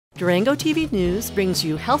Durango TV News brings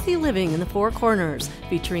you Healthy Living in the Four Corners,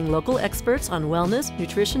 featuring local experts on wellness,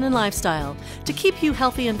 nutrition, and lifestyle to keep you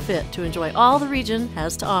healthy and fit to enjoy all the region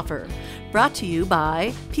has to offer. Brought to you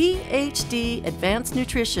by PhD Advanced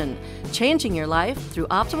Nutrition, changing your life through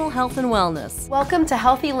optimal health and wellness. Welcome to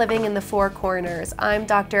Healthy Living in the Four Corners. I'm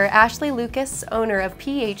Dr. Ashley Lucas, owner of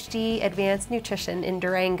PhD Advanced Nutrition in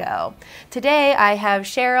Durango. Today I have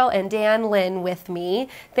Cheryl and Dan Lyn with me.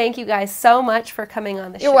 Thank you guys so much for coming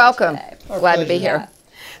on the show. You're welcome. Today. Glad to be here. Yeah.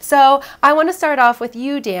 So I want to start off with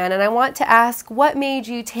you, Dan, and I want to ask what made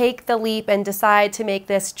you take the leap and decide to make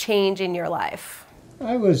this change in your life?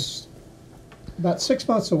 I was about 6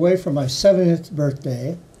 months away from my 70th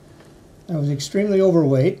birthday. I was extremely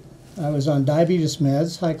overweight. I was on diabetes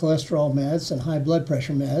meds, high cholesterol meds, and high blood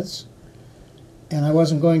pressure meds. And I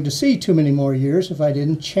wasn't going to see too many more years if I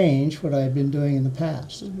didn't change what I had been doing in the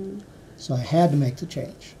past. So I had to make the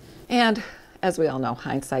change. And as we all know,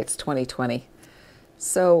 hindsight's 20/20.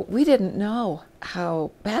 So we didn't know how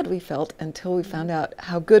bad we felt until we found out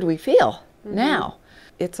how good we feel now.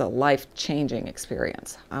 It's a life-changing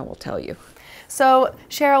experience, I will tell you. So,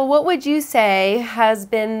 Cheryl, what would you say has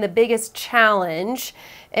been the biggest challenge,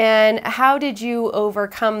 and how did you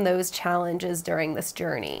overcome those challenges during this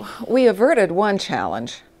journey? We averted one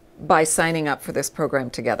challenge by signing up for this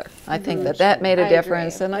program together. I think that made a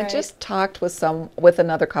difference, and I just talked with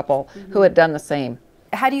another couple who had done the same.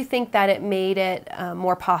 How do you think that it made it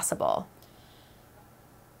more possible?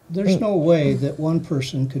 There's no way that one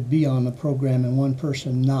person could be on the program and one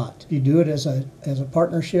person not. If you do it as a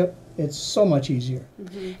partnership, it's so much easier.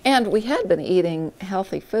 And we had been eating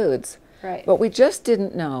healthy foods, Right. but we just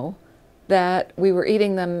didn't know that we were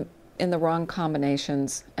eating them in the wrong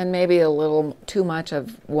combinations and maybe a little too much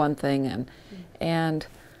of one thing and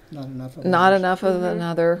Not enough of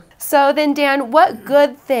another. So then, Dan, what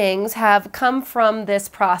good things have come from this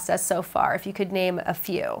process so far, if you could name a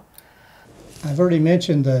few? I've already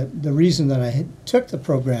mentioned the reason that I took the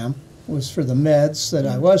program was for the meds that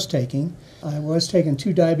I was taking. I was taking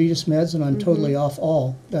 2 diabetes meds, and I'm totally off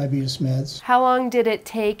all diabetes meds. How long did it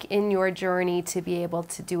take in your journey to be able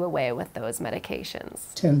to do away with those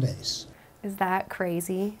medications? 10 days. Is that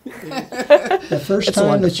crazy? The first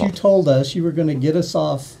time that you told us you were going to get us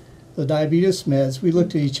off the diabetes meds, we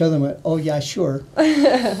looked at each other and went, "Oh yeah, sure."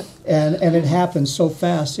 and it happened so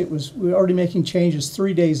fast. We were already making changes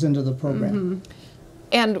 3 days into the program.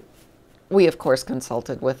 And we, of course,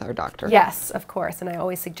 consulted with our doctor. Yes, of course, and I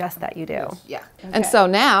always suggest that you do. Yeah. And so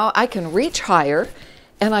now I can reach higher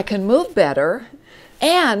and I can move better,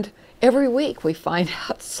 and every week we find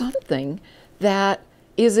out something that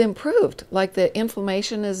is improved, like the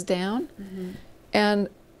inflammation is down, and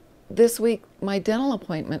this week my dental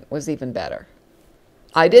appointment was even better.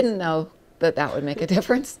 I didn't know that would make a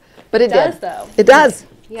difference, but it does, did. though. It does.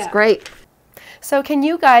 Yeah. It's great. So can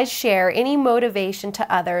you guys share any motivation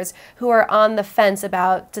to others who are on the fence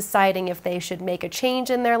about deciding if they should make a change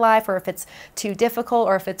in their life, or if it's too difficult,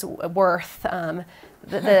 or if it's worth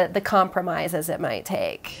the compromises it might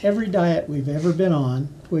take? Every diet we've ever been on,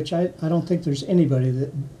 which I don't think there's anybody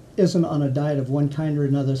that isn't on a diet of one kind or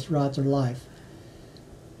another throughout their life,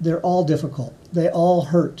 they're all difficult. They all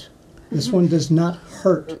hurt. This one does not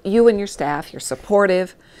hurt. You and your staff, you're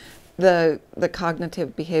supportive. The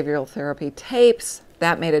cognitive behavioral therapy tapes,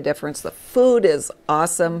 that made a difference. The food is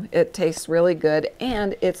awesome. It tastes really good,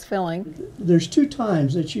 and it's filling. There's 2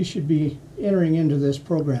 times that you should be entering into this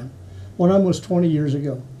program. One of them was 20 years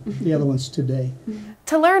ago. The other one's today.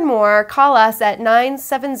 To learn more, call us at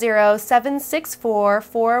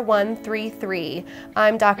 970-764-4133.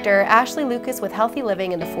 I'm Dr. Ashley Lucas with Healthy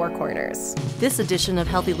Living in the Four Corners. This edition of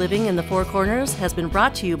Healthy Living in the Four Corners has been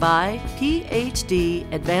brought to you by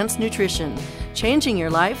PhD Advanced Nutrition, changing your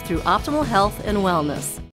life through optimal health and wellness.